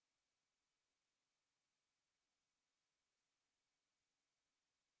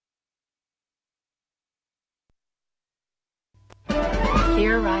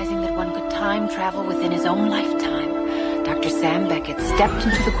theorizing that one could time travel within his own lifetime, Dr. Sam Beckett stepped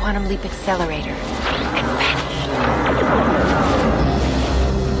into the quantum leap accelerator and vanished.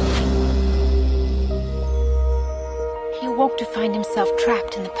 He awoke to find himself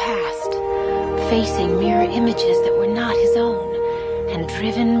trapped in the past, facing mirror images that were not his own, and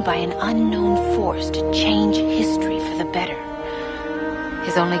driven by an unknown force to change history for the better.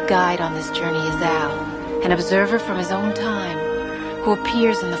 His only guide on this journey is Al, an observer from his own time, who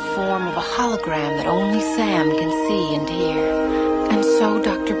appears in the form of a hologram that only Sam can see and hear. And so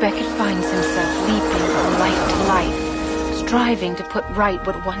Dr. Beckett finds himself leaping from life to life, striving to put right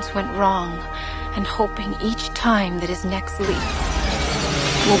what once went wrong, and hoping each time that his next leap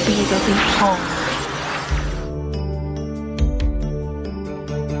will be the leap home.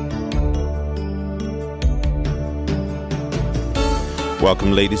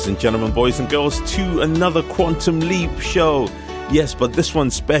 Welcome, ladies and gentlemen, boys and girls, to another Quantum Leap show. Yes, but this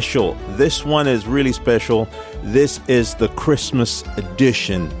one's special. This one is really special. This is the Christmas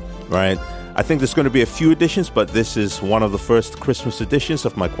edition, right? I think there's going to be a few editions, but this is one of the first Christmas editions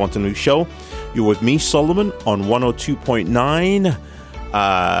of my Quantum Leap show. You're with me, Solomon, on 102.9, 102.9,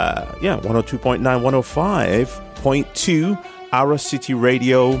 105.2, Ara City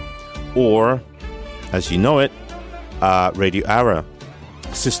Radio, or, as you know it, Radio Ara.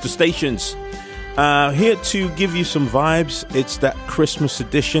 Sister stations. Here to give you some vibes. It's that Christmas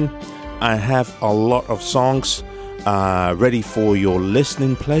edition. I have a lot of songs ready for your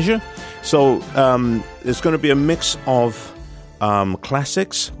listening pleasure. So there's going to be a mix of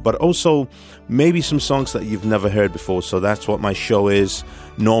classics, but also maybe some songs that you've never heard before. So that's what my show is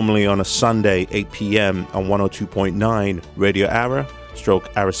normally on a Sunday, 8 p.m. on 102.9 Radio Ara, stroke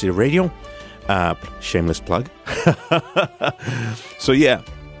Ara City Radio. Shameless plug. So yeah,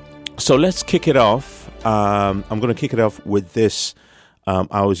 so let's kick it off. I'm going to kick it off with this. I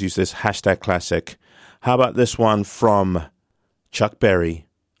always use this hashtag classic. How about this one from Chuck Berry?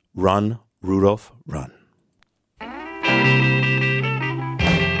 Run, Rudolph, run.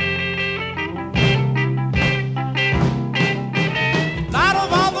 Out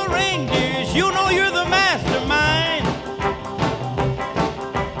of all the reindeers, you know you're the mastermind.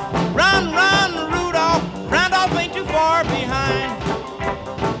 Run, run, Rudolph. Randolph ain't too far behind.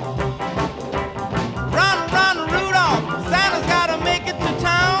 Run, run, Rudolph. Santa's gotta make it to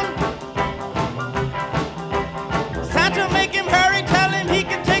town. Santa, make him hurry. Tell him he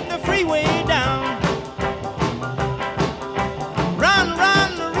can take the freeway down. Run,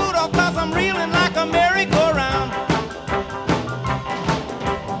 run, Rudolph, 'cause I'm reeling like a merry-go-round.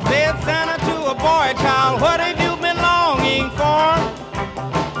 Said Santa to a boy child, what have you been longing for?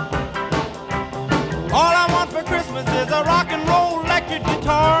 All I want for Christmas is a rock and roll electric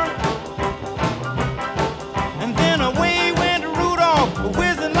guitar. And then away went Rudolph,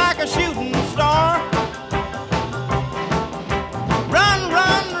 whizzing like a shooting star. Run,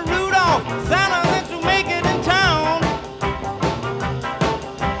 run, Rudolph, Santa wants to make it in town.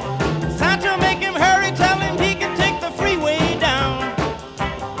 Santa, make him hurry, tell him he can take the freeway down.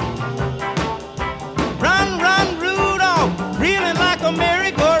 Run, run, Rudolph, reeling like a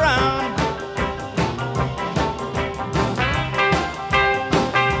merry-go-round.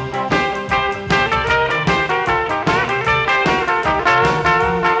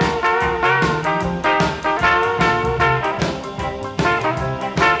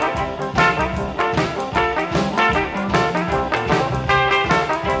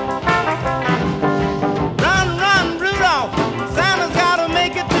 Run, run, Rudolph, Santa's gotta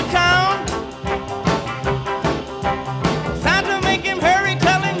make it to town. Santa, make him hurry,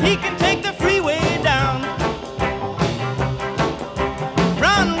 tell him he can take the freeway down.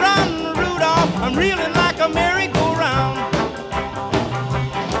 Run, run, Rudolph, I'm reeling like a merry-go-round.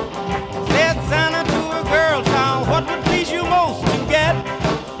 Said Santa to a girl child, what would please you most to get?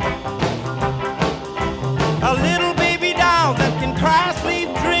 A little baby doll that can cry, sleep,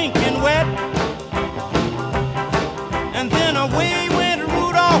 drink, and wet. And then away went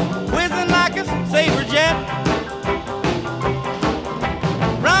Rudolph, whizzing like a saber jet.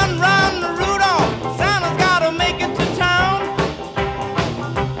 Run, run, Rudolph, Santa's gotta make it to town.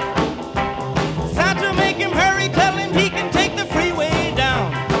 Santa, make him hurry, tell him he can take the freeway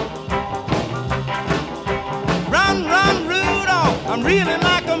down. Run, run, Rudolph, I'm reeling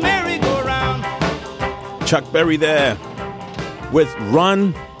like a merry-go-round. Chuck Berry there with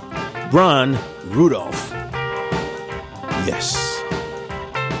Run, Run, Rudolph. Yes.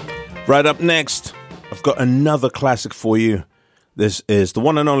 Right up next, I've got another classic for you. This is the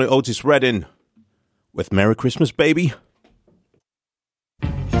one and only Otis Redding with Merry Christmas, Baby.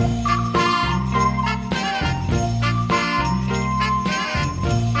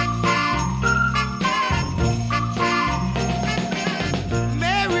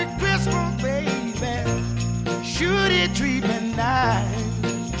 treat me nice.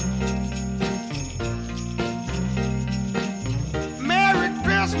 Merry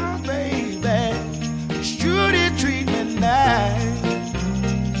Christmas, baby. Should it treat me nice?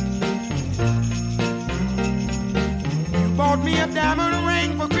 You bought me a diamond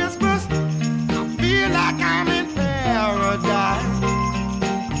ring for Christmas. I feel like I'm in paradise.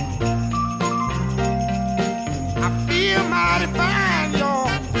 I feel mighty fine, y'all.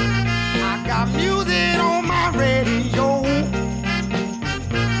 I got music on my radio.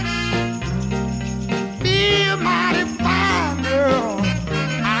 Feel mighty fine, girl.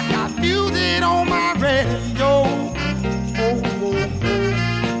 I got music on my radio. Oh, oh, oh.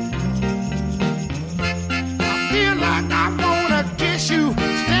 I feel like I wanna kiss you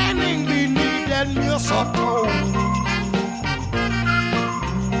standing beneath that mistletoe.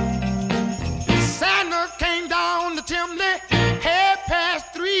 Santa came down the chimney,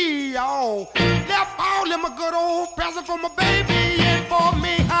 3:30, y'all. Left all them a good old present for my baby and for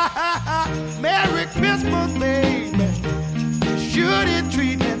me. Ha ha ha. Merry Christmas, baby. Should it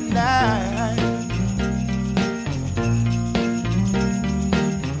treat me nice?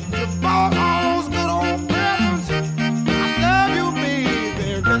 You bought all those good old presents. I love you,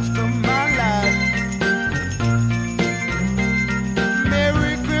 baby, rest of my life.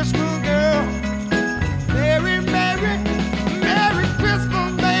 Merry Christmas, girl. Merry, Merry, Merry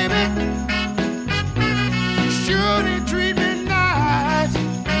Christmas, baby. Should it treat me nice?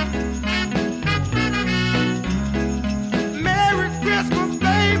 Merry Christmas,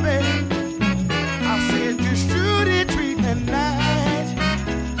 baby. I said you should it treat me nice.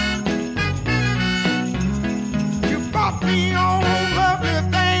 You bought me all lovely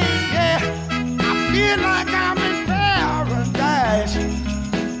things, yeah. I feel like I'm in paradise.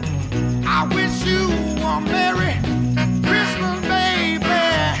 I wish you a Merry Christmas, baby.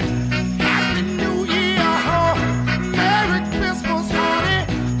 Happy New Year, oh. Merry Christmas, honey.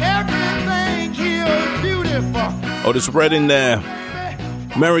 Everything here is beautiful. Oh, there's red in there.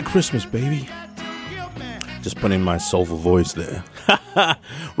 Merry Christmas, baby. Just put in my soulful voice there.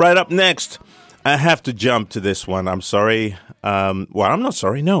 Right up next, I have to jump to this one. I'm sorry. Well, I'm not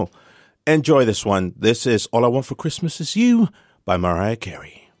sorry, no. Enjoy this one. This is All I Want for Christmas Is You by Mariah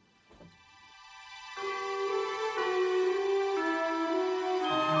Carey.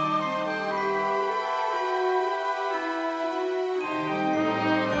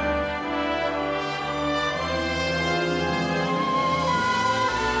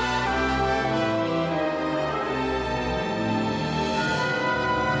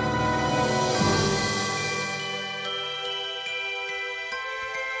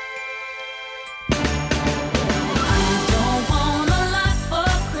 Don't want a lot for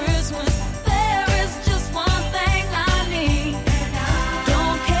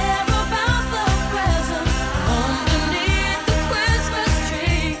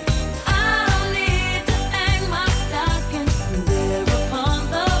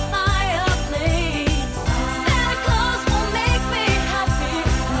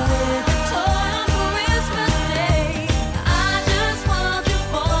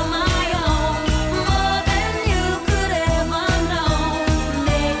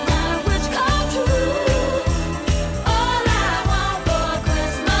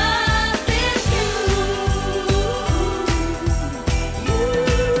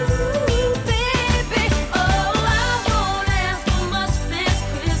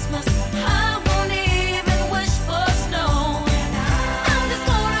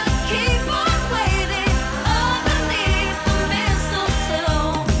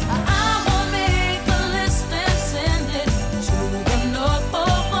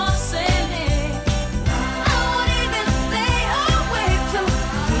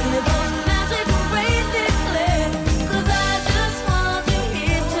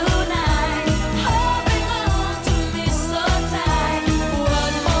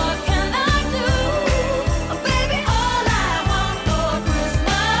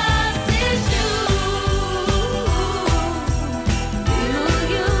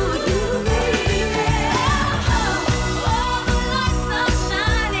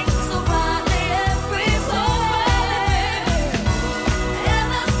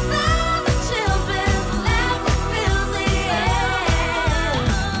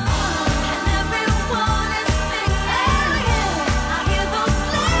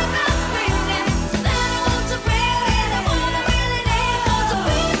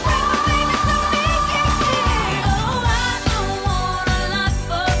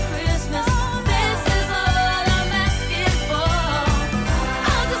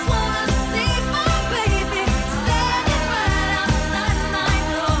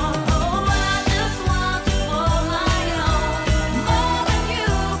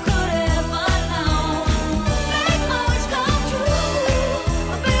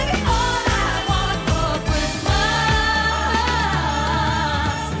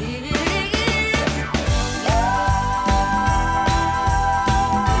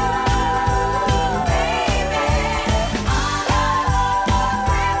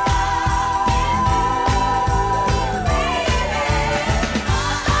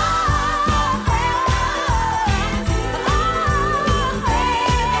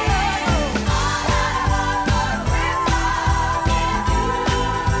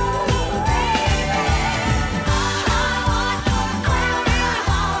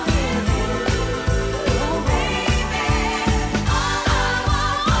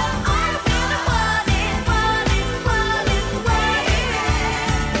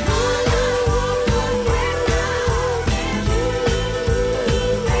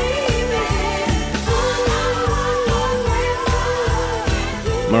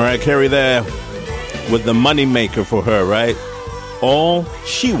Mariah Carey there with the money maker for her, right? All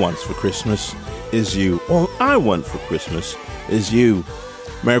she wants for Christmas is you. All I want for Christmas is you.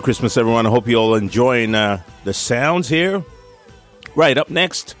 Merry Christmas, everyone. I hope you all enjoying the sounds here. Right, up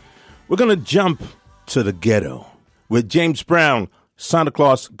next, we're going to jump to the ghetto with James Brown. Santa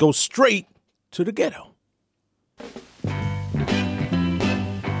Claus goes straight to the ghetto.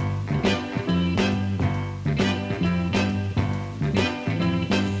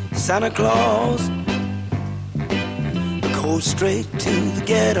 Santa Claus goes straight to the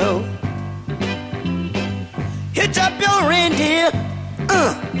ghetto. Hitch up your reindeer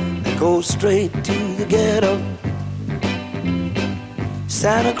and go straight to the ghetto.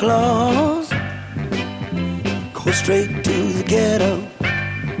 Santa Claus go straight to the ghetto.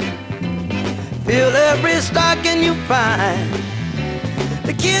 Fill every stocking you find.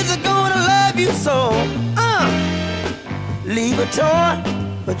 The kids are gonna love you so. Leave a toy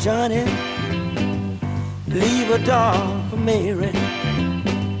for Johnny, leave a doll for Mary,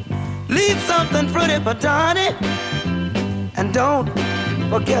 leave something pretty for Donnie, and don't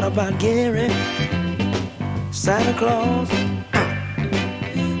forget about Gary. Santa Claus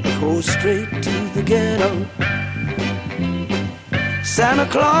goes straight to the ghetto. Santa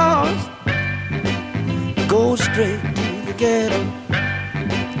Claus goes straight to the ghetto.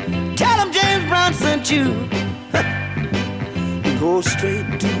 Tell him James Brown sent you. Go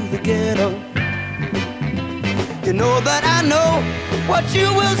straight to the ghetto. You know that I know what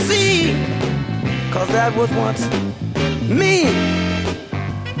you will see, 'cause that was once me.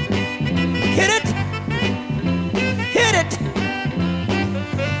 Hit it, hit it.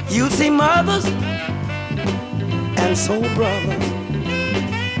 You'll see mothers and soul brothers.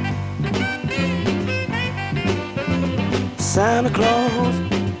 Santa Claus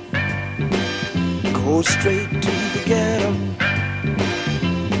goes straight to the ghetto.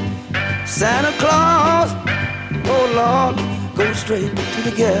 Santa Claus, oh Lord, go straight to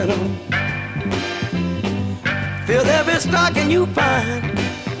the ghetto. Fill every stocking you find.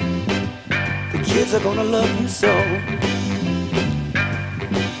 The kids are gonna love you so.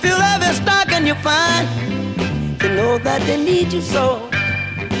 Fill every stocking you find. You know that they need you so.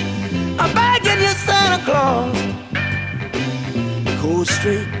 I'm begging you, Santa Claus, go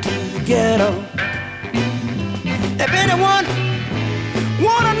straight to the ghetto. If anyone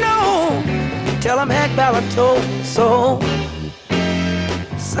wanna know, tell him Hank Ballard told me so.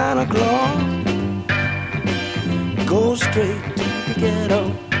 Santa Claus goes straight to the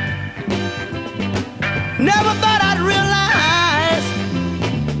ghetto. Never thought I'd realize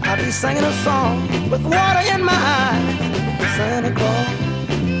I'd be singing a song with water in my eyes. Santa Claus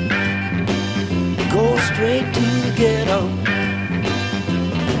goes straight to the ghetto.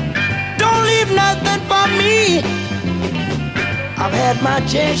 Don't leave nothing for me. I've had my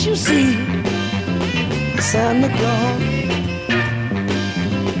chance, you see. Santa Claus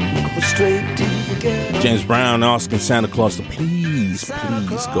go straight to the ghetto. James Brown asking Santa Claus to please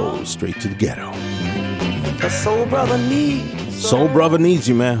go straight to the ghetto. The soul brother needs. Soul brother needs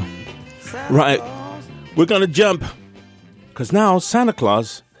you, man. Right, we're gonna jump, because now Santa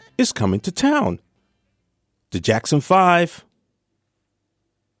Claus is coming to town. The Jackson 5.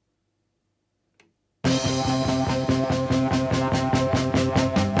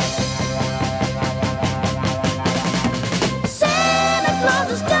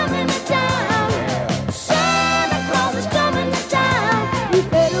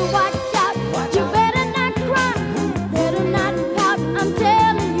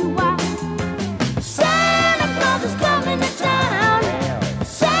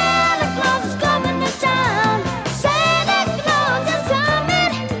 Santa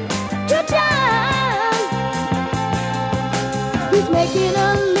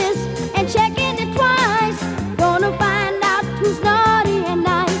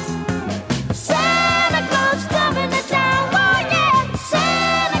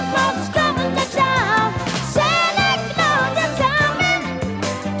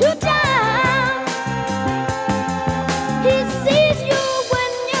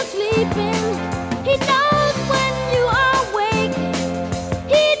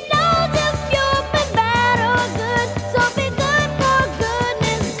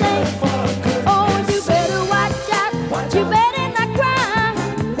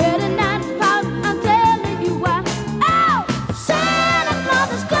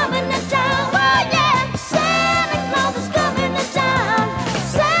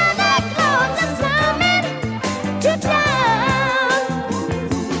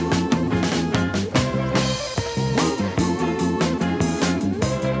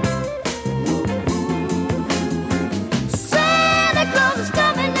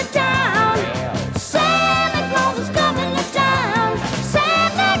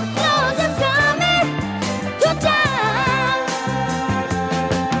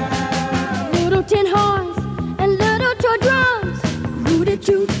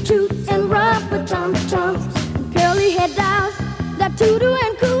Tutu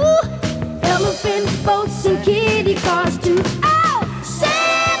and Coo, elephant boats and kitty cars too. Oh,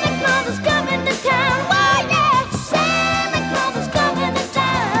 Santa Claus is coming to town. Oh yeah, Santa Claus is coming to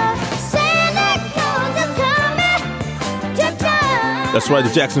town. Santa Claus is coming to town. That's right,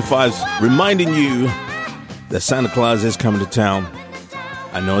 the Jackson 5's reminding you that Santa Claus is coming to town.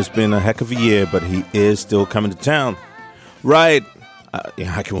 I know it's been a heck of a year, but he is still coming to town. Right.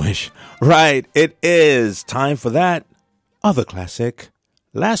 Yeah, I can wish. Right. It is time for that other classic,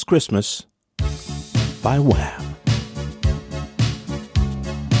 Last Christmas by Wham.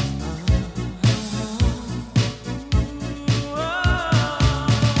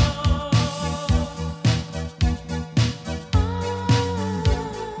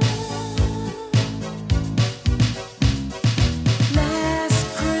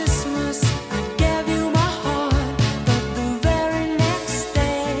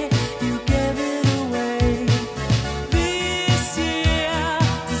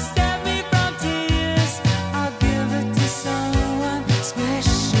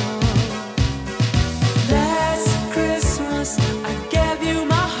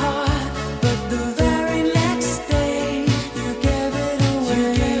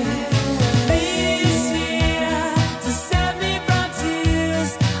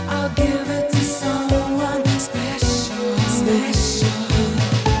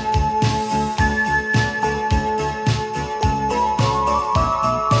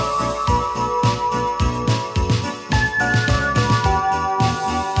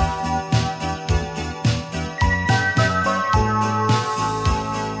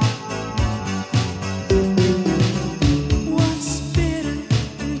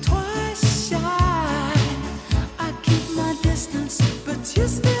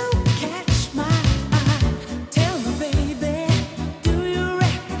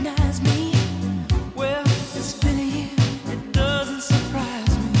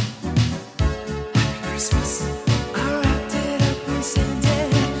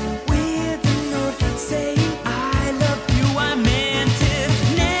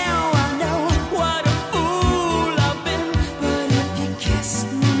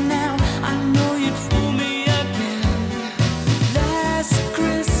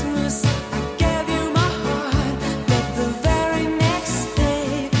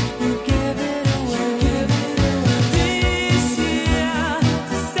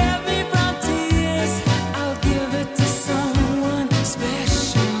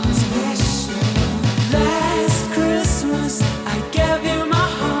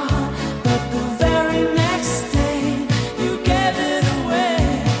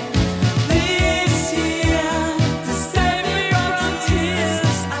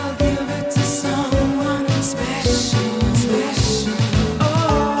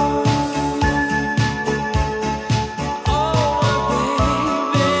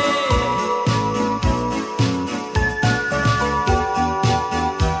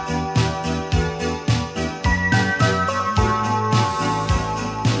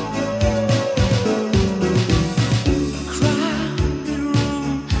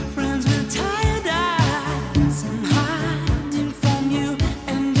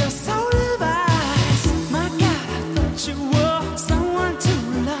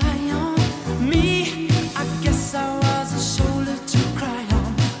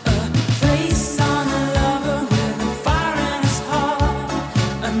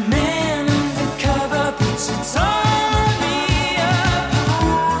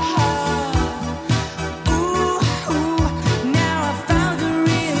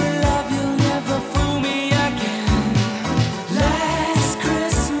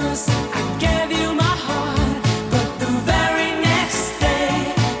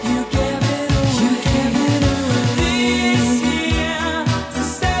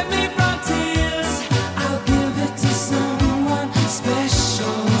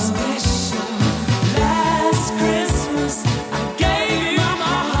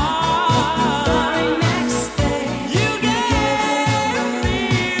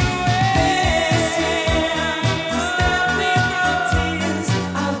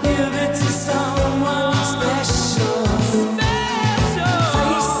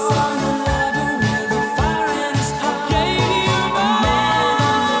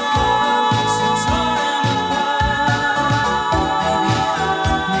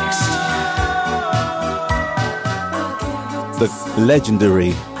 the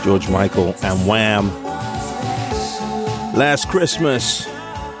legendary George Michael and Wham. Last Christmas.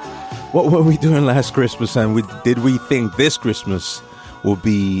 What were we doing last Christmas, and did we think this Christmas will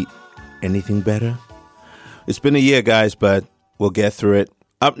be anything better? It's been a year, guys, but we'll get through it.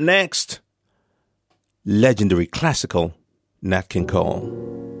 Up next, legendary classical Nat King Cole,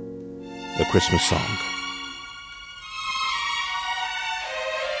 the Christmas song.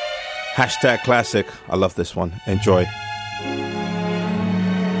 Hashtag classic. I love this one. Enjoy.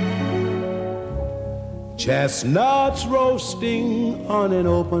 Chestnuts roasting on an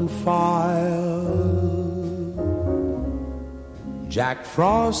open fire, Jack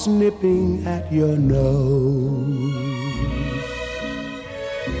Frost nipping at your nose,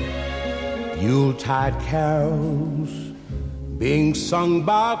 Yuletide carols being sung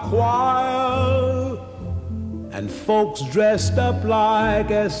by choir, and folks dressed up like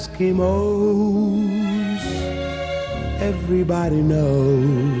Eskimos. Everybody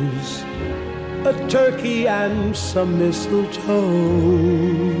knows a turkey and some mistletoe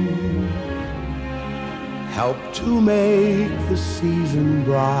help to make the season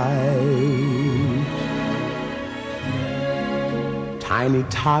bright. Tiny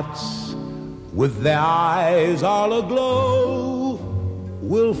tots with their eyes all aglow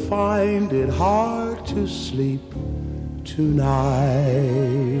will find it hard to sleep tonight.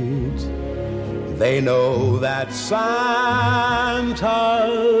 They know that Santa's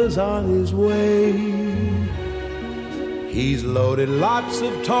on his way. He's loaded lots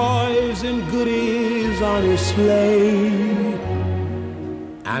of toys and goodies on his sleigh,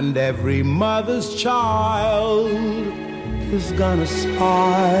 and every mother's child is gonna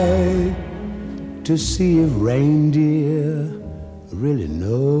spy to see if reindeer really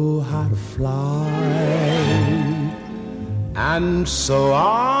know how to fly. And so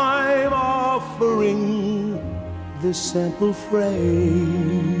I'm offering this simple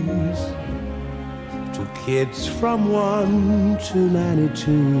phrase to kids from 1 to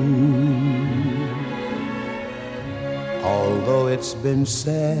 92. Although it's been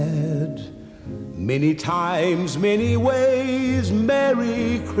said many times, many ways,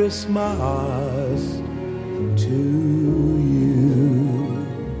 Merry Christmas to you.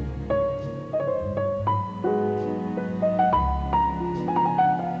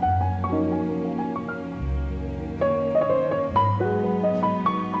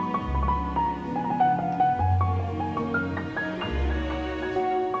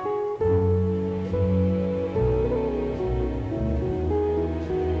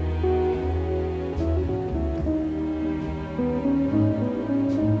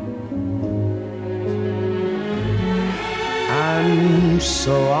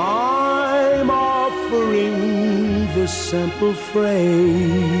 So I'm offering this simple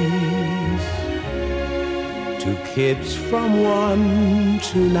phrase to kids from 1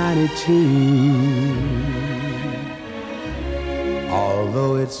 to 92.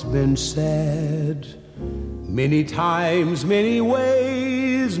 Although it's been said many times, many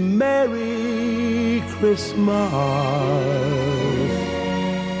ways, Merry Christmas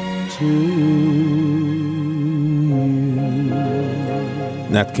to you.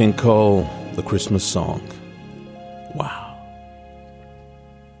 Nat King Cole, the Christmas song. Wow.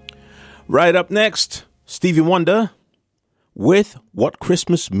 Right up next, Stevie Wonder with What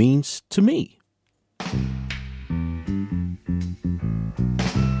Christmas Means to Me.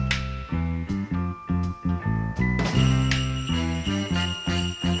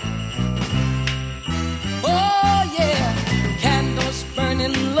 Oh yeah, candles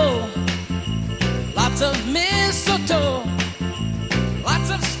burning low, lots of mistletoe, lots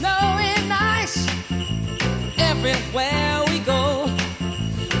of snow and ice everywhere we go.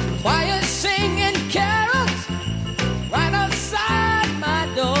 Choirs singing carols right outside my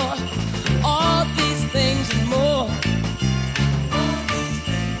door. All these things and more.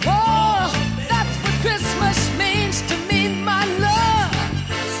 Oh, that's what Christmas means to me, my love.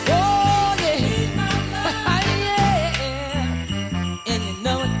 Oh yeah, yeah, and you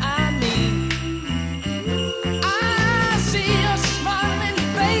know what I mean. I see your smiling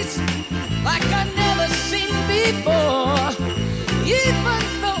face like I never seen before. Even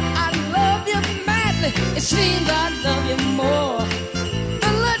though I love you madly, it seems I love you more.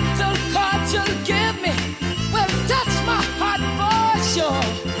 The little card you'll give me will touch my heart for sure.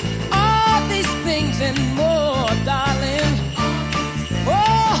 All these things and more, darling.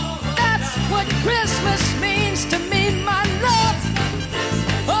 Oh, that's what Christmas means to me, my love.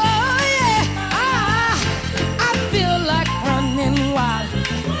 Oh yeah, I feel like running wild,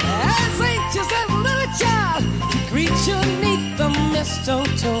 as anxious as a little child to greet you neath the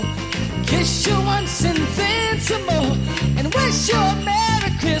mistletoe, kiss you once and then some more, and wish you a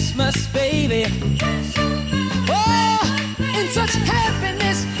Merry Christmas, baby. Oh, in such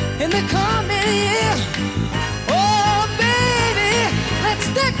happiness in the coming year. Oh, baby, let's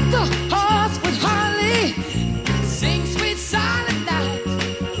deck the halls with holly, sing sweet silent night,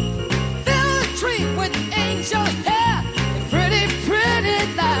 fill the tree with angel hair, and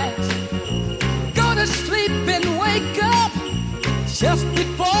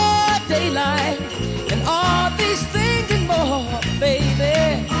daylight, and all these things and more,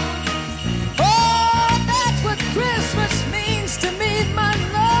 baby. Oh, that's what Christmas means to me, my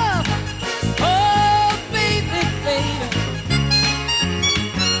love. Oh, baby, baby.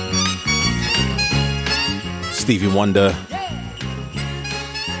 Stevie Wonder.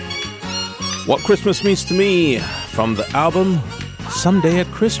 What Christmas Means to Me, from the album Someday at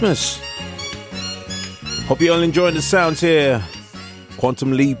Christmas. Hope you all enjoying the sounds here.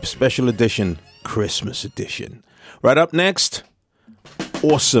 Quantum Leap Special Edition, Christmas Edition. Right up next,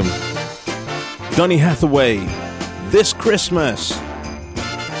 awesome, Donny Hathaway, This Christmas.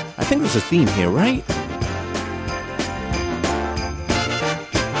 I think there's a theme here, right?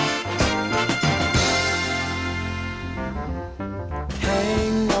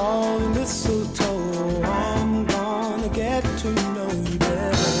 Hang on, mistletoe, I'm gonna get to know you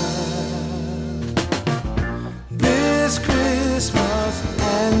better. This Christmas,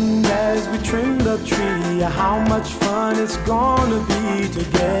 and as we trim the tree, how much fun it's gonna be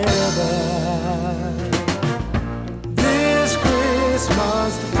together. This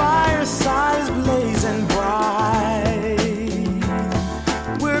Christmas, the fireside is blazing bright.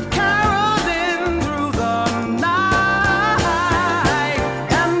 We're caroling through the night,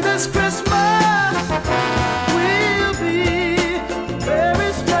 and this Christmas will be a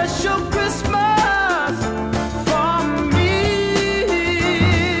very special Christmas for me.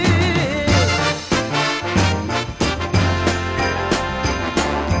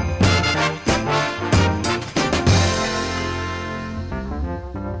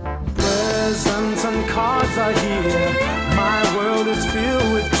 Presents and cards are here. My world is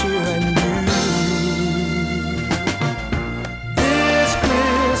filled with cheer and you. This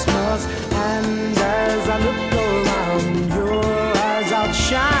Christmas, and as I look around, your eyes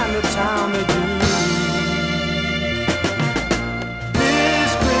outshine the town they do.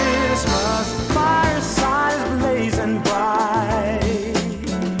 This Christmas, the fireside is blazing bright.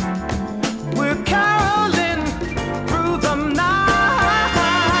 We're caroling through the night,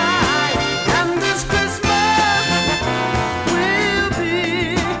 and this Christmas will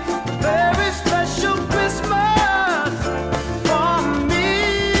be a very special Christmas for me.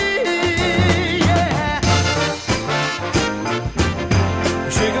 Yeah.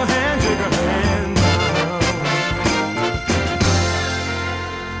 Shake a hand, shake a hand now.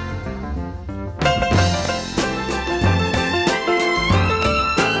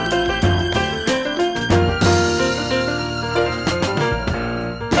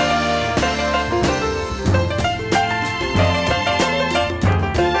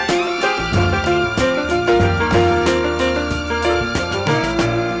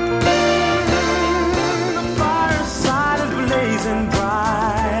 The fireside is blazing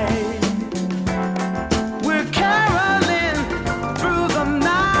bright. We're caroling through the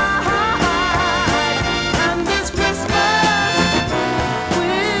night, and this Christmas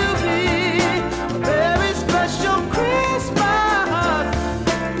will be a very special Christmas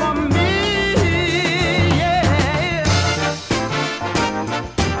for me. Yeah.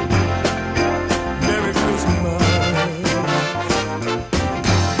 Merry Christmas.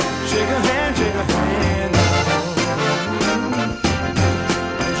 Shake a hand, shake a hand.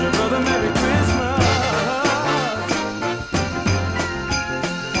 Wish your brother Merry Christmas.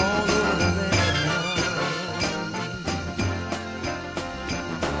 All over the land.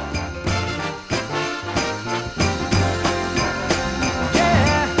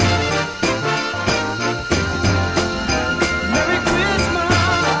 Yeah. Merry Christmas.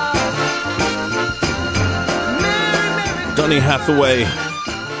 Merry Donny Hathaway.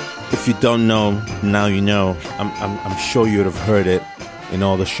 If you don't know, now you know. I'm sure you'd have heard it in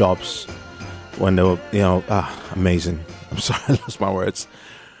all the shops when they were, amazing. I'm sorry, I lost my words.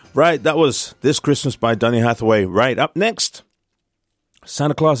 Right, that was This Christmas by Donny Hathaway. Right, up next,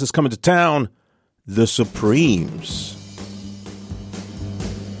 Santa Claus is coming to town, The Supremes.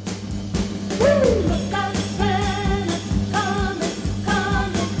 Look out, Santa, coming,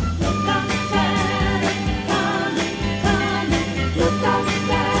 coming. Look out, Santa, coming, coming. Look out,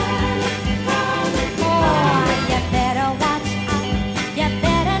 Santa, coming. Boy, you better watch out. You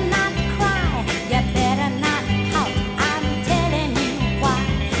better not cry. You better not pout. I'm telling you why.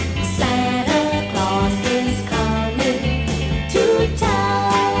 Santa Claus is coming to town.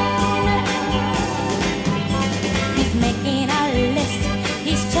 He's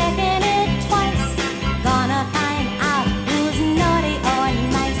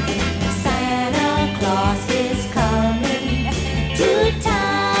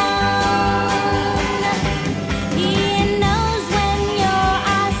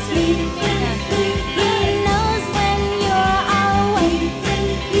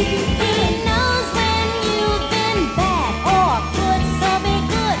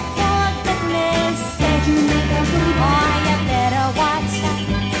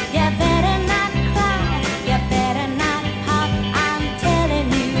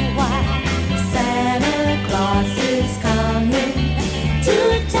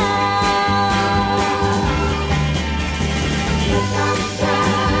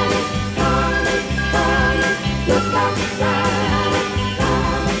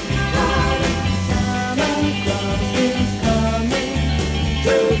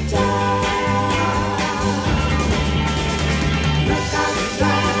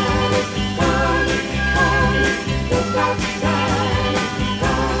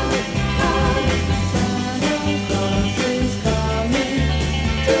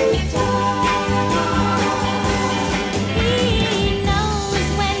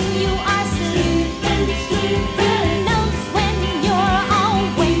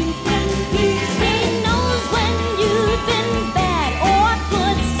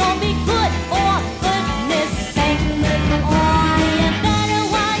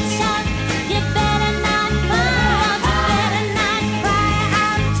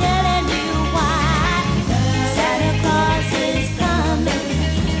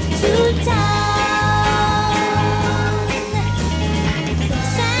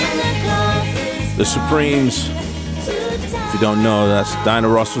The Supremes. If you don't know, that's Diana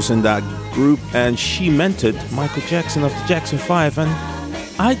Ross was in that group, and she mentored Michael Jackson of the Jackson 5, and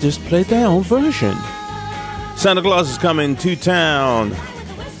I just played their own version. Santa Claus is coming to town.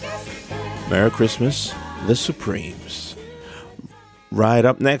 Merry Christmas, The Supremes. Right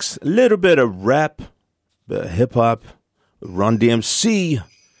up next, a little bit of rap, bit of hip-hop, Run DMC,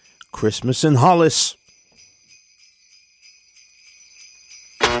 Christmas in Hollis.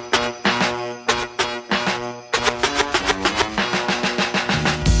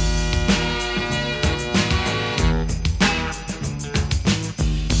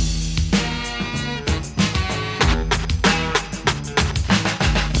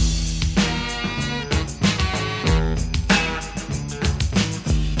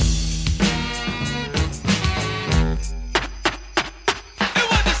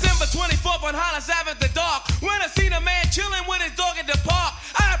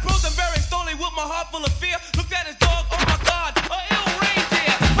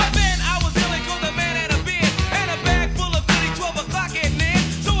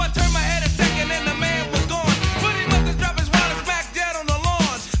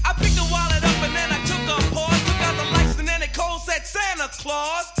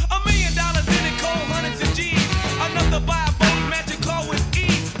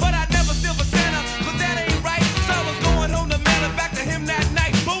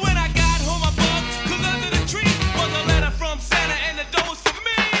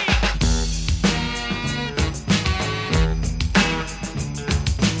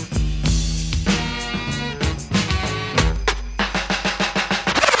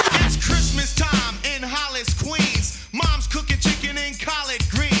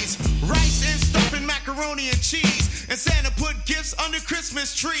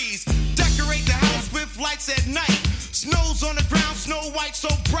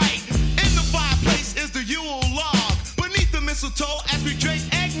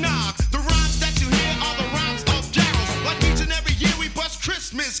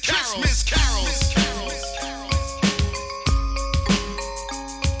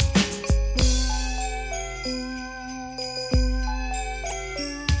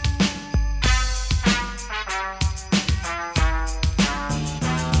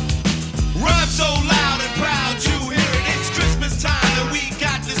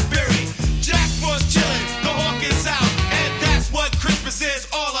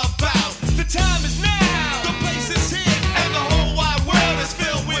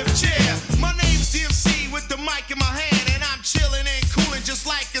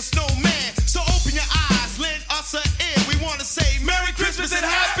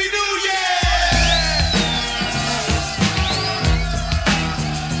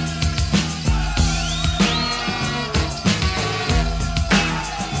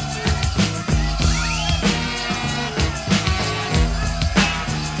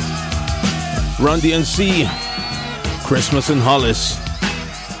 Run DMC, Christmas in Hollis.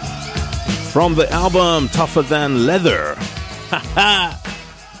 From the album Tougher Than Leather.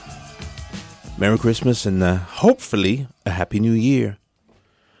 Merry Christmas and hopefully a Happy New Year.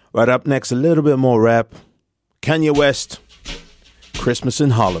 Right up next, a little bit more rap. Kanye West, Christmas in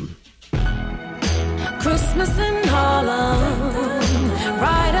Harlem. Christmas in Harlem,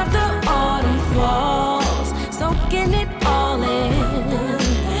 right after autumn falls, soaking it all in.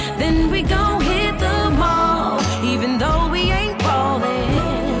 Then we gon' hit the mall, even though we ain't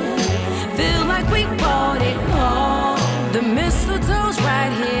ballin'. Feel like we bought it all. The mistletoe's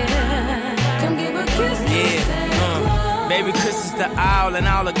right here. Come give a kiss to Santa Claus. Baby, Christmas the owl and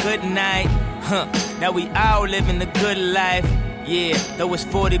all a good night. Now we all living the good life. Yeah, though it's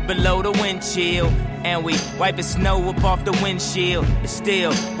 40 below the wind chill, and we wiping snow up off the windshield. It's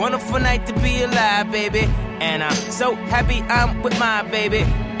still wonderful night to be alive, baby. And I'm so happy I'm with my baby.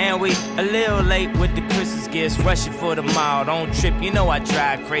 And we a little late with the Christmas gifts, rushing for the mall. Don't trip, you know I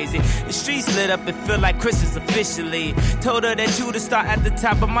drive crazy. The streets lit up, it feel like Christmas officially. Told her that you to start at the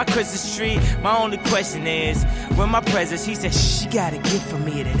top of my Christmas tree. My only question is, when my present, she said she got a gift for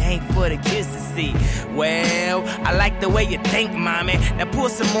me that ain't for the kids to see. Well, I like the way you think, mommy. Now pour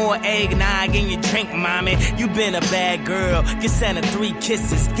some more eggnog in your drink, mommy. You been a bad girl. Give Santa 3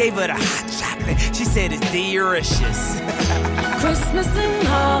 kisses. Gave her the hot chocolate. She said it's delicious. Christmas in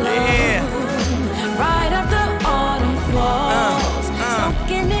Harlem, yeah. Right after autumn falls,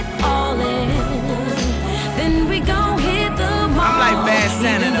 soaking it all in. Then we gon' hit the mall. I'm like bad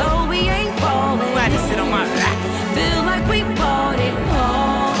Santa even though we ain't ballin'. Glad to sit on my lap. Feel like we bought it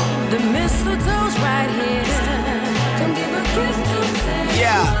all. The mistletoe's right here. Come give a kiss to Santa.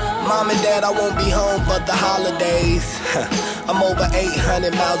 Yeah, Mom and Dad, I won't be home for the holidays. I'm over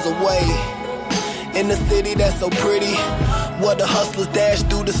 800 miles away. in the city that's so pretty. Where the hustlers dash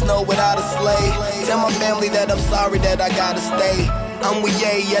through the snow without a sleigh. Tell my family that I'm sorry that I gotta stay. I'm with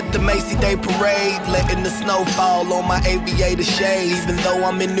Ye at the Macy Day Parade, letting the snow fall on my aviator shade. Even though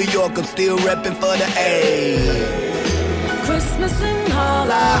I'm in New York, I'm still repping for the A. Christmas in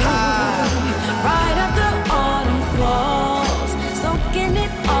Harlem, right after autumn falls, soaking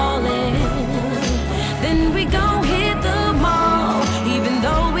it all in. Then we gon' hit the mall, even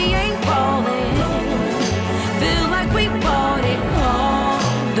though we ain't ballin'. Feel like we bought it all.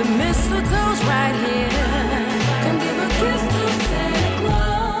 The mistletoe's right here. Come give a kiss to Santa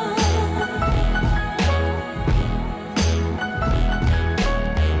Claus.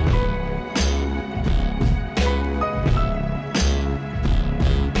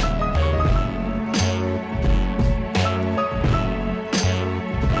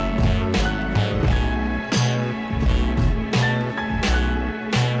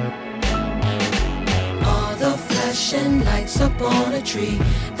 flashing lights up on a tree.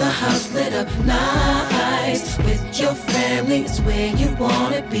 The house lit up nice. With your family, it's where you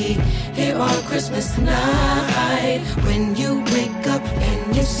wanna be. Here on Christmas night, when you wake up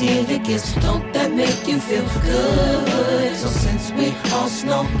and you see the gifts, don't that make you feel good? So since we all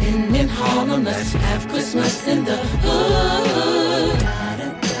snowing in Harlem, let's have Christmas in the hood.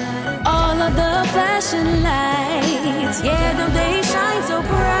 All of the flashing lights, yeah, though they shine so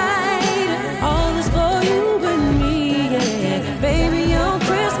bright. All is for you and me, yeah, baby, on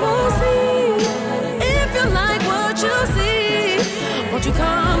Christmas Eve. If you like what you see, won't you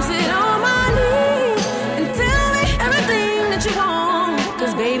come sit on my knee and tell me everything that you want?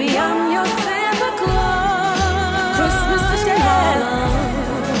 'Cause baby, I'm your Santa Claus. Christmas in Harlem,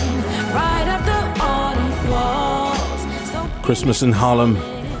 right after autumn falls. Christmas in Harlem,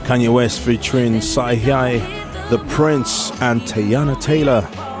 Kanye West featuring Sai-Hi, The Prince, and Teyana Taylor.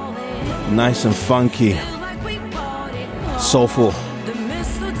 Nice and funky, soulful.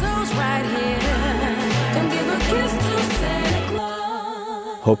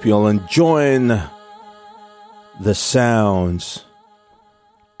 Hope you're enjoying the sounds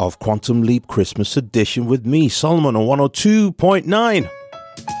of Quantum Leap Christmas Edition with me, Solomon, on 102.9.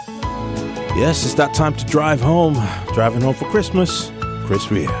 Yes, it's that time to drive home. Driving home for Christmas. Chris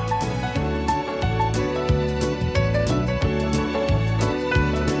Rea.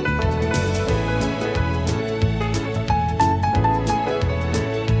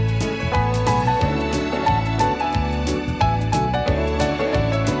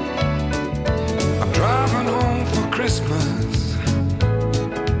 I'm driving home for Christmas.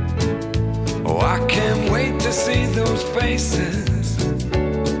 Oh, I can't wait to see those faces.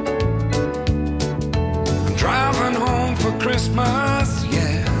 I'm driving home for Christmas.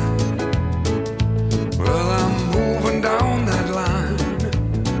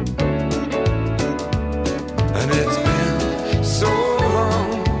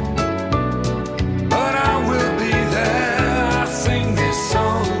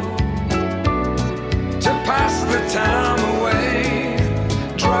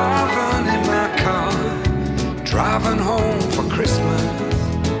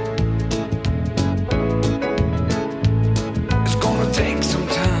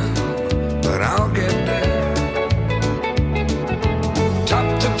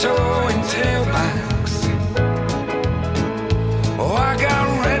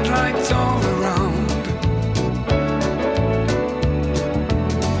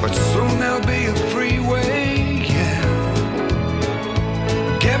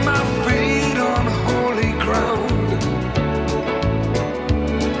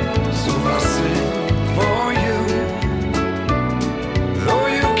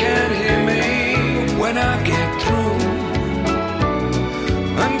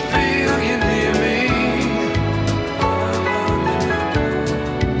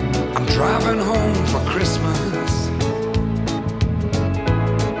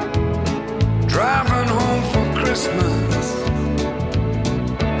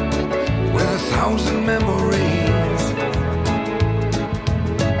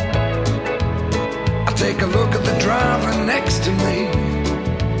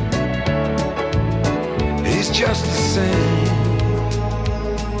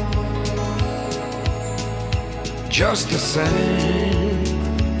 Just the same.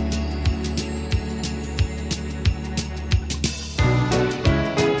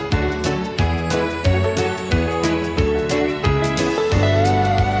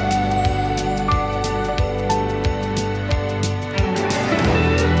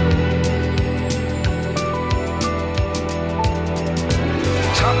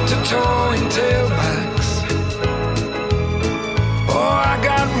 Top to toe in tailbacks. Oh, I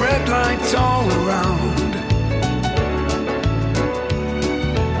got red lights all around.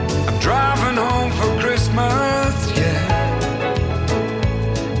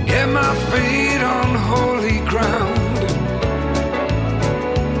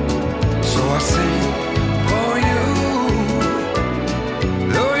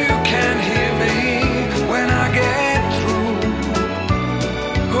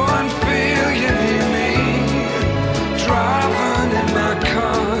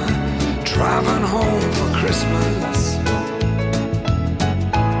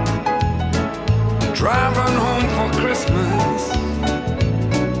 Christmas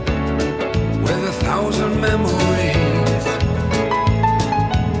with 1,000 memories.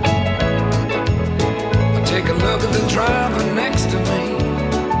 I take a look at the driver next to me.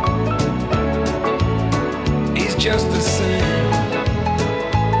 He's just the same.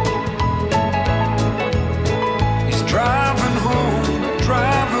 He's driving home,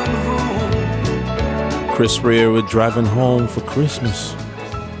 driving home. Chris Rea with Driving Home for Christmas.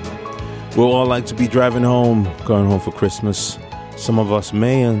 We'll all like to be driving home, going home for Christmas. Some of us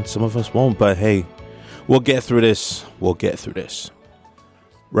may and some of us won't, but hey, we'll get through this. We'll get through this.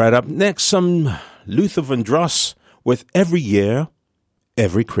 Right up next, some Luther Vandross with Every Year,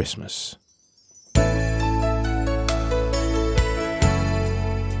 Every Christmas.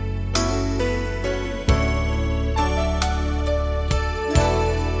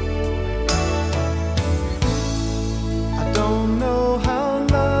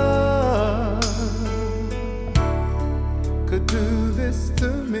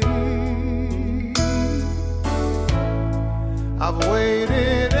 I've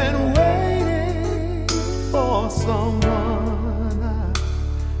waited and waited for someone I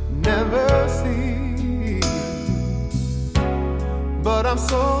never see, but I'm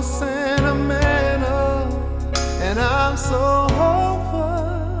so sentimental and I'm so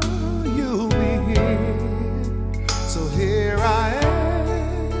hopeful you'll be here. So here I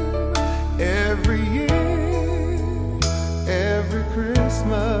am, every year, every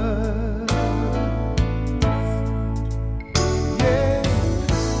Christmas.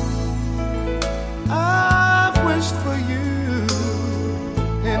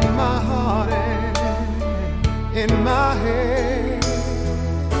 In my head,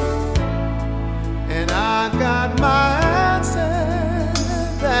 and I got my answer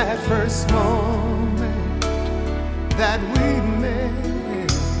that first moment that we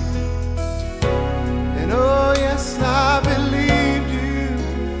met. And oh yes, I believed you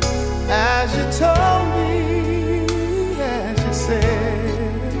as you told me, as you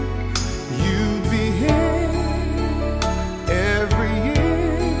said you'd be here every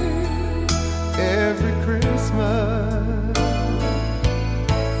year, every Christmas.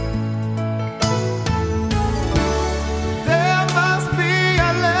 There must be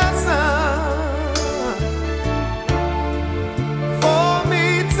a lesson for me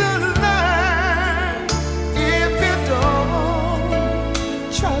to learn. If you don't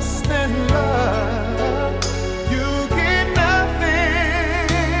trust and love, you get nothing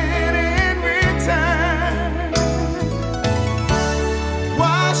in return.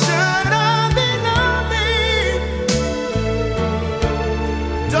 Why should I be lonely?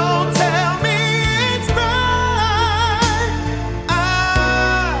 Don't tell me it's right. I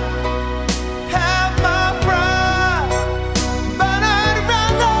have my pride, but I'd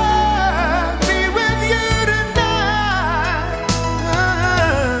rather be with you tonight.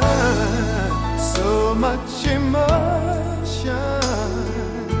 So much emotion,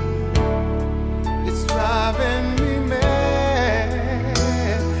 it's driving me mad.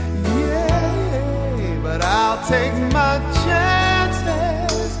 Yeah, but I'll take my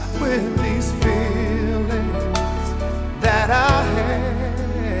chances with these feelings that I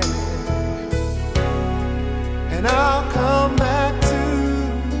had, and I'll come back to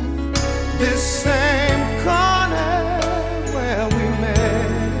this same corner where we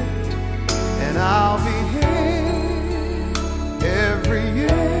met, and I'll be here every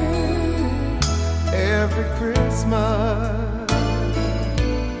year, every Christmas.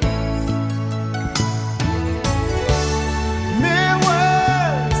 Mere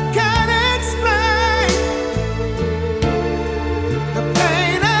words can't explain the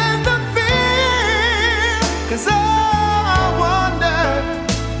pain and the fear. 'Cause I wonder,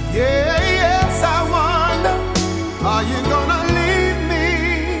 yeah, yes, I wonder, are you gonna leave me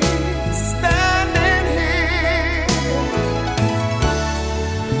standing here?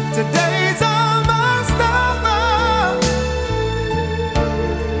 Today's almost over,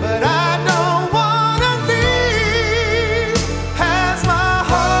 but I don't wanna leave. Has my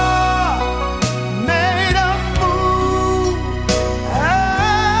heart made a fool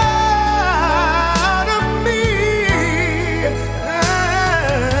out of me?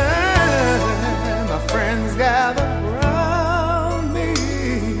 My friends gather around me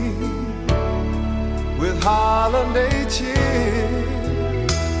with holiday cheer.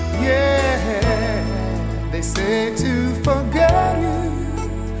 Yeah, they say to forget you,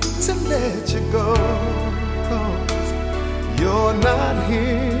 to let you go, 'cause you're not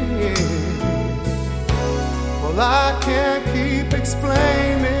here. Well, I can't keep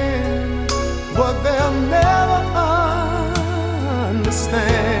explaining what they'll never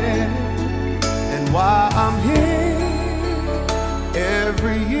understand, and why I'm here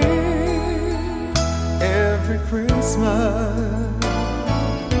Christmas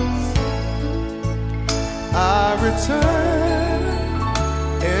I return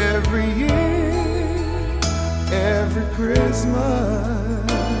every year, every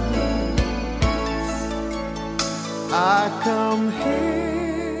Christmas I come here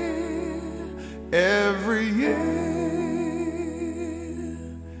every year,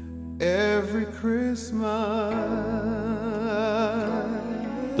 every Christmas.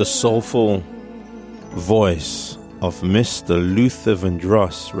 The soulful voice of Mr. Luther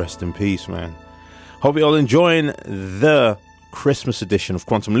Vandross. Rest in peace, man. Hope you're all enjoying the Christmas edition of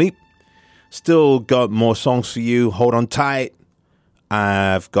Quantum Leap. Still got more songs for you. Hold on tight.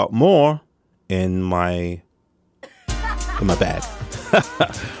 I've got more in my bag.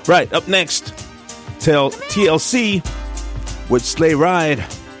 Right, up next, TLC with Sleigh Ride.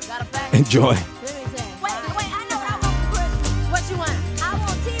 Enjoy.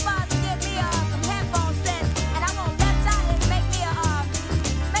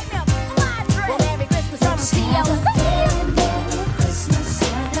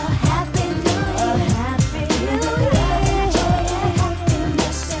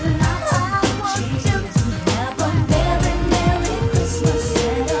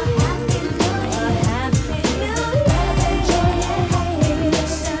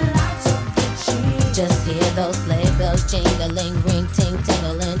 Jingling, ring, ting,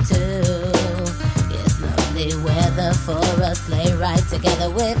 tingling too. It's lovely weather for a sleigh ride together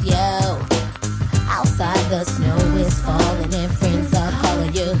with you. Outside the snow is falling and friends are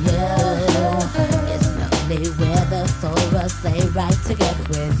calling you. It's lovely weather for a sleigh ride together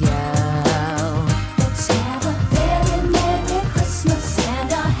with you. Let's have a very Merry Christmas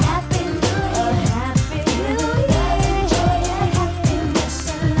and a Happy New Year. Happy New Year. Joy and happiness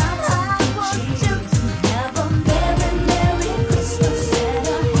and lots of cheese. Have a very Merry Christmas and a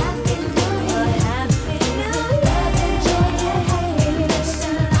Happy New Year. Happy New Year. Joy and happiness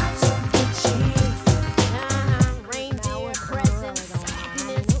and lots of cheese. Reindeer presents,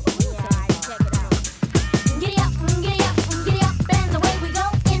 happiness. Check it out. Giddy up, giddy up, giddy up, and away we go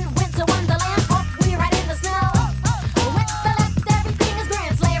in winter wonderland. Oh, we're right in the snow. With the left, everything is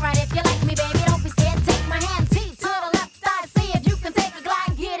grand. Sleigh ride if you like me, baby. Don't be scared. Take my hand. T to the left. I see if you can take a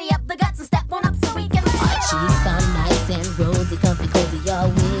glide. Giddy up the guts and step on up so we can fly. Cheeks are nice and rosy, comfy, cozy, all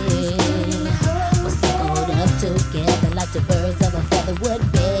we. We're sewed up together like the birds of a feather would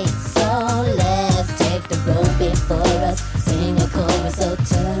be. So let's take the road before us, sing a chorus or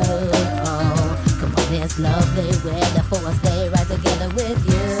two. Oh, come on, it's lovely weather for a sleigh ride together with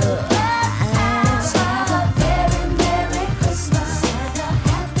you. Let's have a very Merry Christmas and a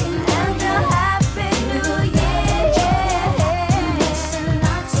Happy New Year. Happiness and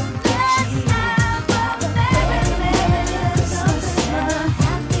lots of cheese. Have a very Merry Christmas and a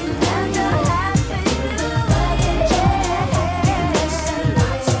Happy New Year. Happiness and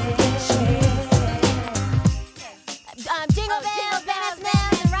lots of cheese. Jingle bells, bells,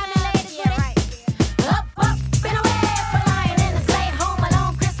 bells, and rhyming ladies, yeah, right. Up, up, and away, flying in the sleigh, home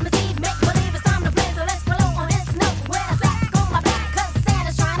alone, Christmas Eve, make believe it's time to play, so let's blow on this note, with a sack on my back, 'cause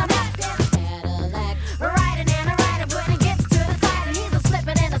Santa's trying to knock this Cadillac, riding and a rider, putting gifts to the side, and he's a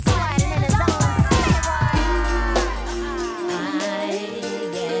slipping and a sliding in his own sleigh ride. A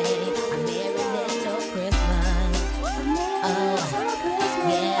merry little Christmas. Oh,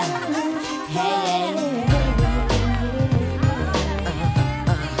 yeah. Hey,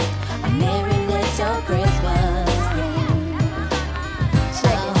 a merry little Christmas.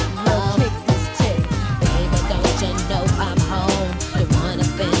 Baby, don't you know I'm home? Don't wanna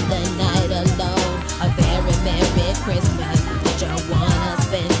spend the night alone. A very Merry Christmas. Don't you wanna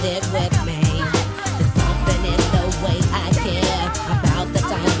spend it with me? There's something in the way I care about the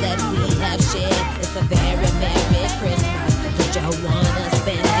times that we have shared. It's a very Merry Christmas. Don't you wanna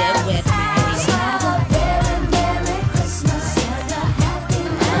spend it with me? Have a very Merry Christmas and a Happy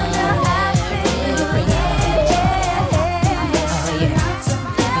New Year.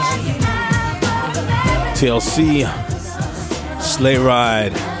 TLC, Sleigh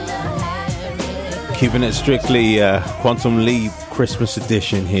Ride. Keeping it strictly Quantum Leap Christmas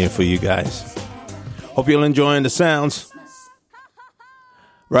edition here for you guys. Hope you're enjoying the sounds.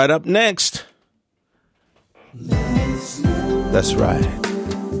 Right up next. That's right.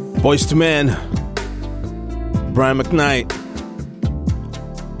 Boyz II Men, Brian McKnight,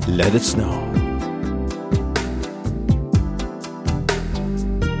 Let It Snow.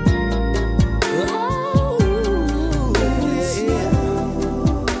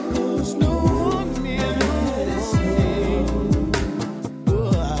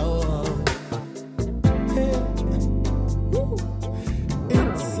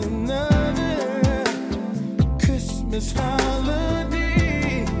 It's another Christmas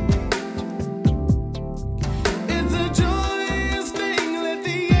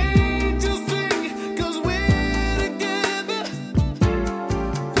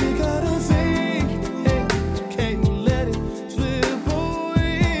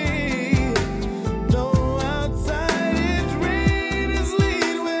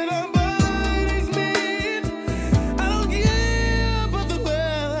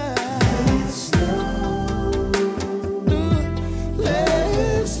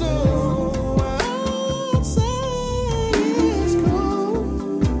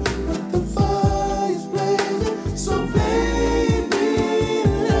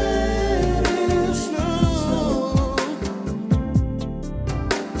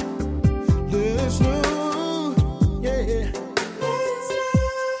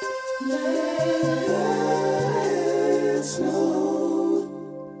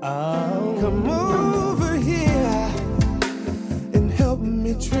come over here and help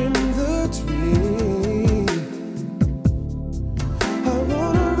me trim the tree. I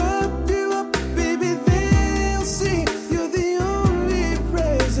wanna wrap you up, baby, they'll see you're the only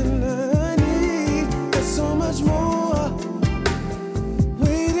present I need. There's so much more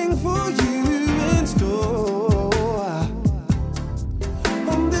waiting for you in store.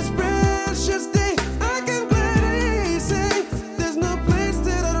 On this precious day, I can gladly say there's no place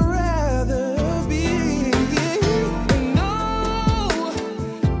that I'd rather be. And oh,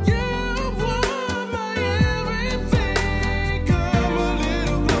 you are my everything. Come a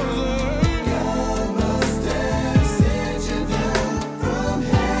little closer. God must have sent you down from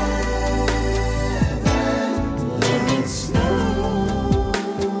heaven. Let it snow,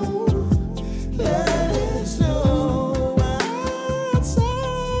 let it snow.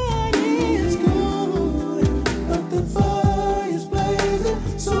 Outside is cold, but the fire's blazing.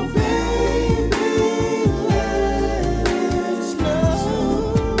 So baby, let it snow.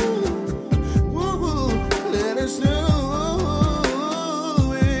 Woo, let it snow.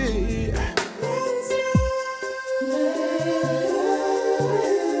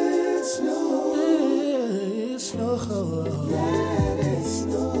 Let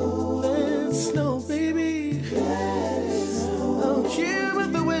it snow, baby. I don't care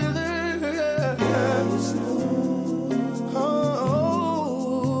about the weather.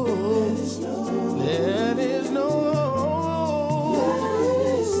 Oh, let it snow. Let it snow.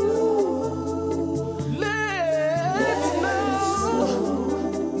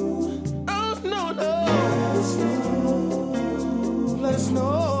 Oh, no, no. Let it snow.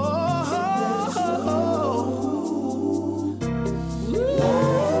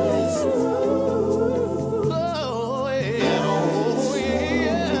 Oh,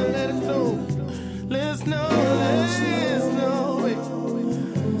 yeah, let it snow. Let it snow, let it snow.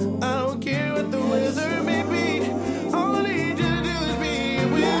 I don't care what the weather may be. All I need you to do is be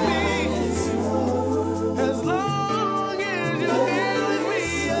with me. As long as you're here with me.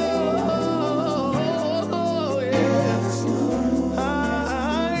 Oh, yeah. I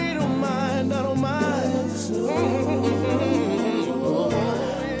don't mind, I don't mind.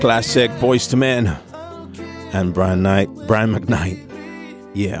 Classic Boyz II Men and Brian McKnight.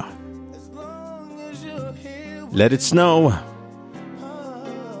 Yeah. Let It Snow.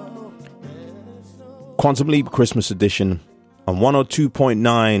 Quantum Leap Christmas edition on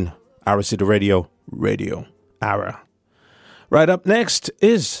 102.9 Ara City Radio, Radio Ara. Right up next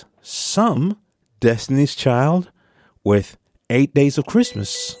is some Destiny's Child with 8 Days of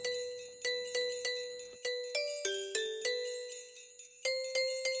Christmas.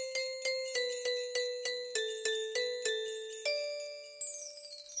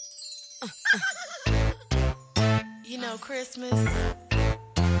 You know, Christmas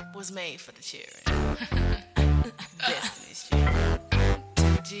was made for the children. Destiny's Child.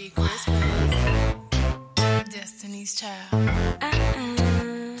 G Christmas. Destiny's Child.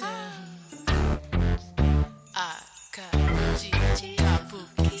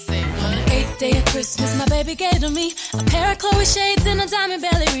 Day of Christmas, my baby gave to me a pair of Chloe shades and a diamond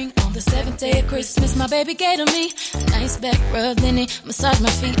belly ring. On the 7th day of Christmas, my baby gave to me a nice back rub, then he massaged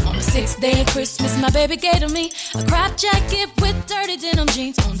my feet. On the 6th day of Christmas, my baby gave to me a crop jacket with dirty denim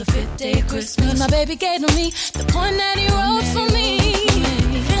jeans. On the 5th day of Christmas, my baby gave to me the point that he wrote for me.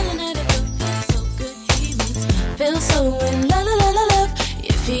 Feeling that it feels so good, he feels so in la la la la love.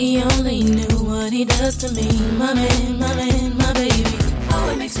 If he only knew what he does to me, my man, my baby. Oh,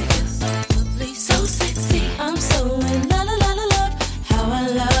 it makes me feel so lovely, so sexy. I'm so in la la la la love. How I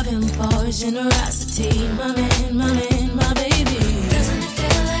love him for his generosity, my man, my baby. Doesn't it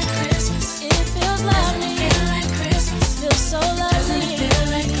feel like Christmas? It feels lovely. Doesn't it feel like Christmas? Feels so lovely. Doesn't it feel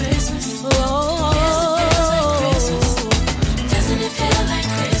like Christmas? Oh, yes, it feels like Christmas. Doesn't it feel like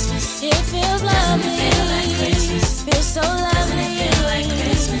Christmas? It feels lovely. Doesn't it feel like Christmas? Feels so lovely. Doesn't it feel like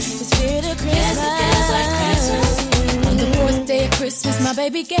Christmas? The spirit of Christmas. Yes, it feels like Christmas. On the 4th day of Christmas, my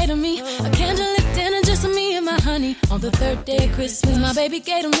baby gave to me a candlelit dinner just for me and my honey. On the 3rd day of Christmas, my baby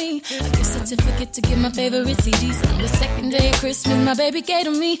gave to me a gift certificate to get my favorite CDs. On the 2nd day of Christmas, my baby gave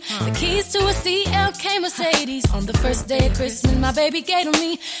to me the keys to a CLK Mercedes. On the 1st day of Christmas, my baby gave to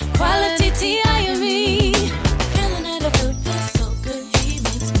me quality T.I.M.E. Feeling that it feels so good, he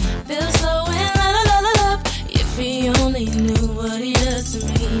makes me feel so in la la la la love. If he only knew what he does to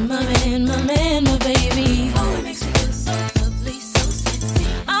me, my man, my baby. Oh, it makes me feel so lovely, so sexy.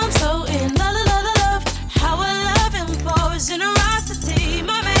 I'm so in la la la la love. How I love him for his generosity,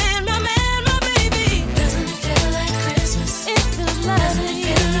 my man, my baby. Doesn't it feel like Christmas? It feels lovely. Doesn't it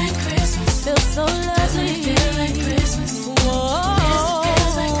feel like Christmas? Feels so lovely. Doesn't it feel like Christmas? Whoa. Yes, it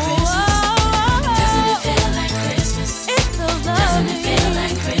feels like Christmas.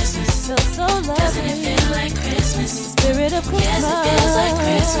 Christmas. Yes, it feels like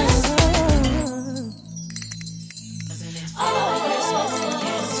Christmas.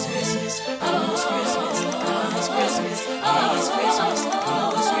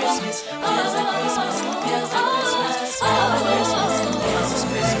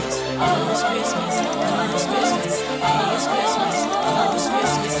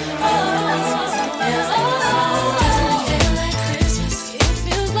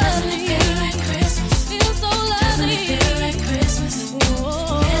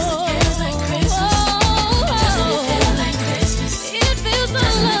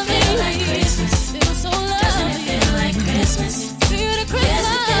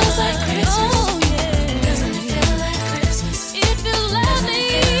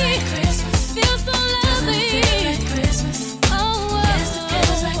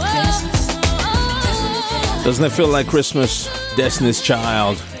 Doesn't it feel like Christmas? Destiny's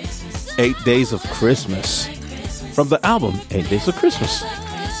Child, 8 Days of Christmas. From the album, 8 Days of Christmas.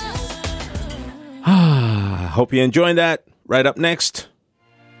 Hope you're enjoying that. Right up next,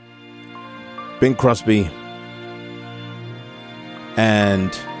 Bing Crosby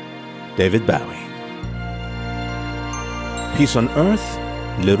and David Bowie. Peace on Earth,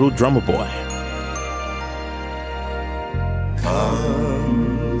 Little Drummer Boy.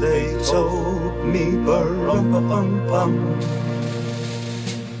 They told me, ba-rum-pa-pum-pum,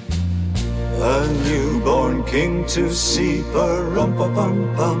 a newborn king to see,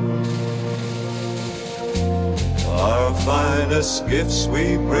 ba-rum-pa-pum-pum. Our finest gifts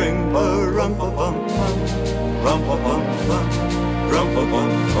we bring, ba-rum-pa-pum-pum, rum-pa-pum-pum,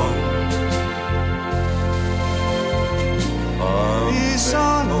 rum-pa-pum-pum. Peace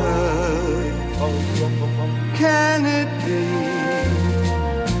on earth, can it be?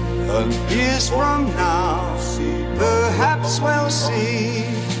 And years from now, perhaps we'll see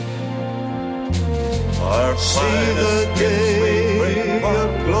the day of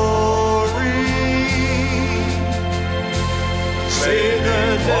glory. See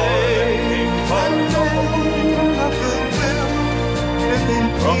the day when men of goodwill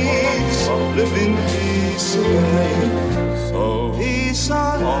live in peace again. So peace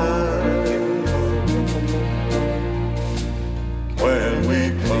on earth when we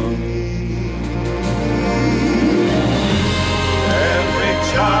every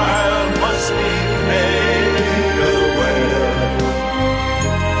child must be made aware.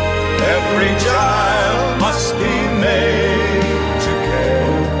 Every child must be made to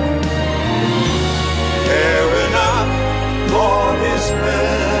care. Care enough for his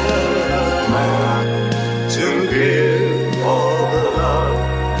fellow to give all the love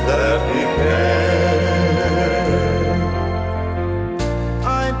that he can. I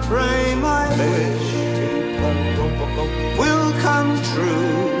pray my wish will come true.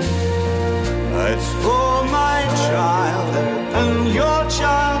 It's for my child and your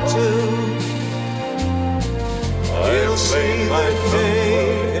child too. We'll see the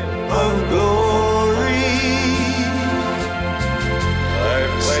day of glory.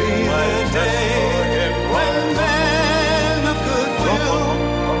 I'll see the day when men of goodwill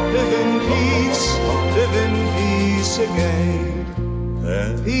live in peace again.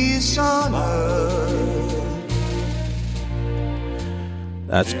 And peace on earth.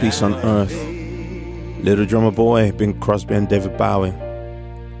 That's Peace on Earth. Little Drummer Boy, Bing Crosby and David Bowie.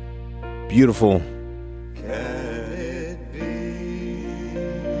 Beautiful.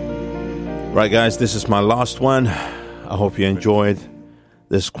 Right, guys, this is my last one. I hope you enjoyed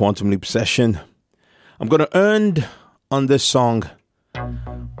this Quantum Leap session. I'm going to end on this song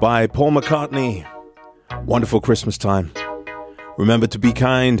by Paul McCartney. Wonderful Christmas time. Remember to be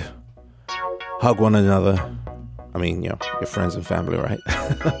kind. Hug one another. I mean, your friends and family, right?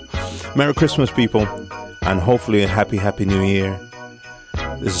 Merry Christmas, people. And hopefully a happy New Year.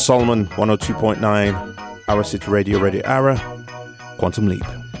 This is Solomon, 102.9, Our City Radio, Radio Ara, Quantum Leap.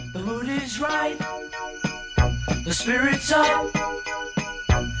 The mood is right. The spirit's up.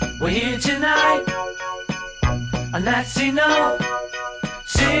 We're here tonight. And that's enough.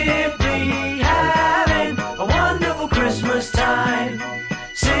 Simply having a wonderful Christmas time.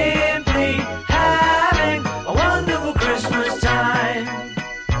 Simply having a wonderful Christmas time.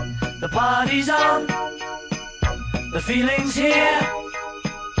 The party's on, the feeling's here.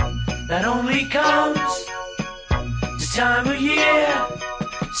 That only comes this time of year.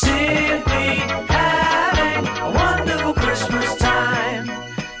 Simply having a wonderful Christmas time.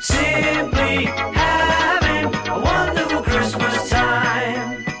 Simply having a wonderful Christmas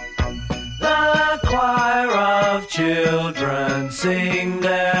time. The choir of children sing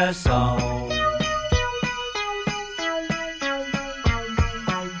their song.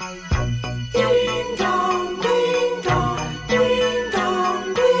 Ding dong,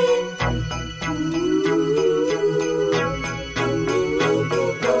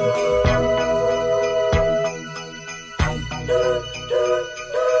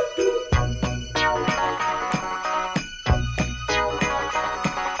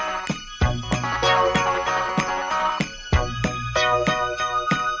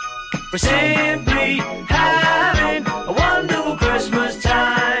 We're simply having a wonderful Christmas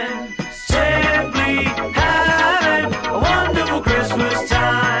time. Simply having a wonderful Christmas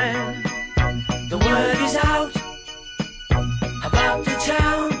time. The word is out about the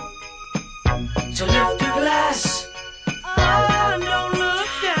town, so lift a glass. Oh, don't look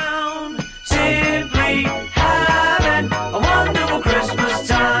down. Simply having a wonderful Christmas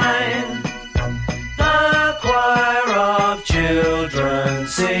time. The choir of children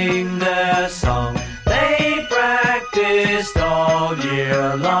sing their song. They practiced all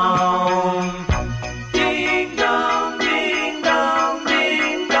year long. Ding dong, ding dong,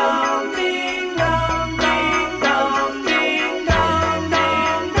 ding dong, ding dong, ding dong, ding dong,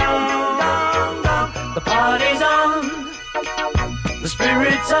 ding dong, dong, dong. The party's on, the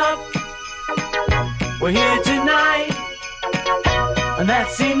spirit's up. We're here tonight, and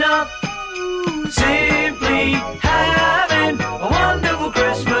that's enough. Simply having a wonderful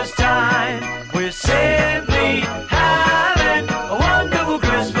Christmas time. We're simply having a wonderful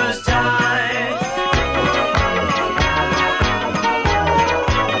Christmas time.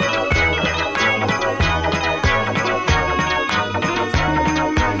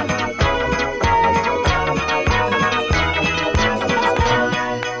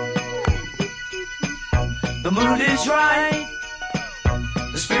 The mood is right,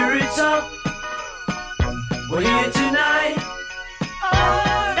 the spirit's up. We're here tonight.